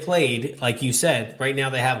as they've played, like you said, right now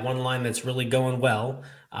they have one line that's really going well,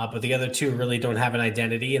 but the other 2 really don't have an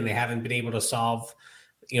identity, and they haven't been able to solve,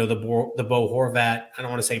 the Bo Horvat. I don't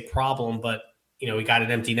want to say problem, but he got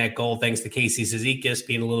an empty net goal thanks to Casey Cizikas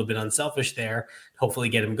being a little bit unselfish there. Hopefully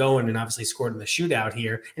get him going, and obviously scored in the shootout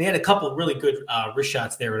here. And he had a couple of really good wrist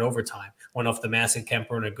shots there in overtime. One off the Massive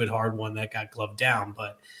Kemper and a good hard one that got gloved down,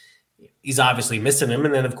 but he's obviously missing him.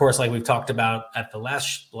 And then, of course, like we've talked about at the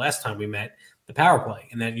last time we met, the power play,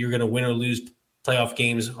 and that you're going to win or lose playoff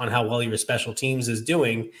games on how well your special teams is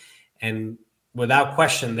doing. And without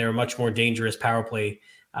question, they're a much more dangerous power play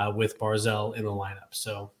with Barzal in the lineup.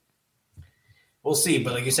 So we'll see.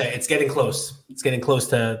 But like you said, it's getting close. It's getting close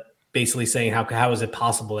to basically saying how is it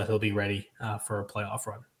possible that he'll be ready for a playoff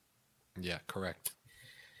run? Yeah, correct.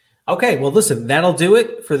 Okay, well, listen, that'll do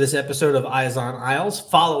it for this episode of Eyes on Isles,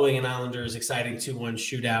 following an Islanders' exciting 2-1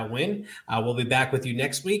 shootout win. We'll be back with you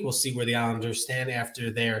next week. We'll see where the Islanders stand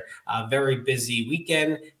after their very busy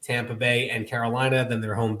weekend, Tampa Bay and Carolina. Then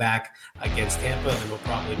they're home back against Tampa, and then we'll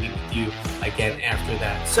probably meet with you again after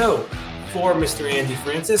that. So for Mr. Andy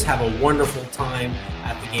Francis, have a wonderful time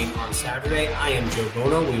at the game on Saturday. I am Joe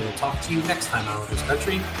Bono. We will talk to you next time, Islanders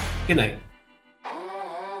Country. Good night.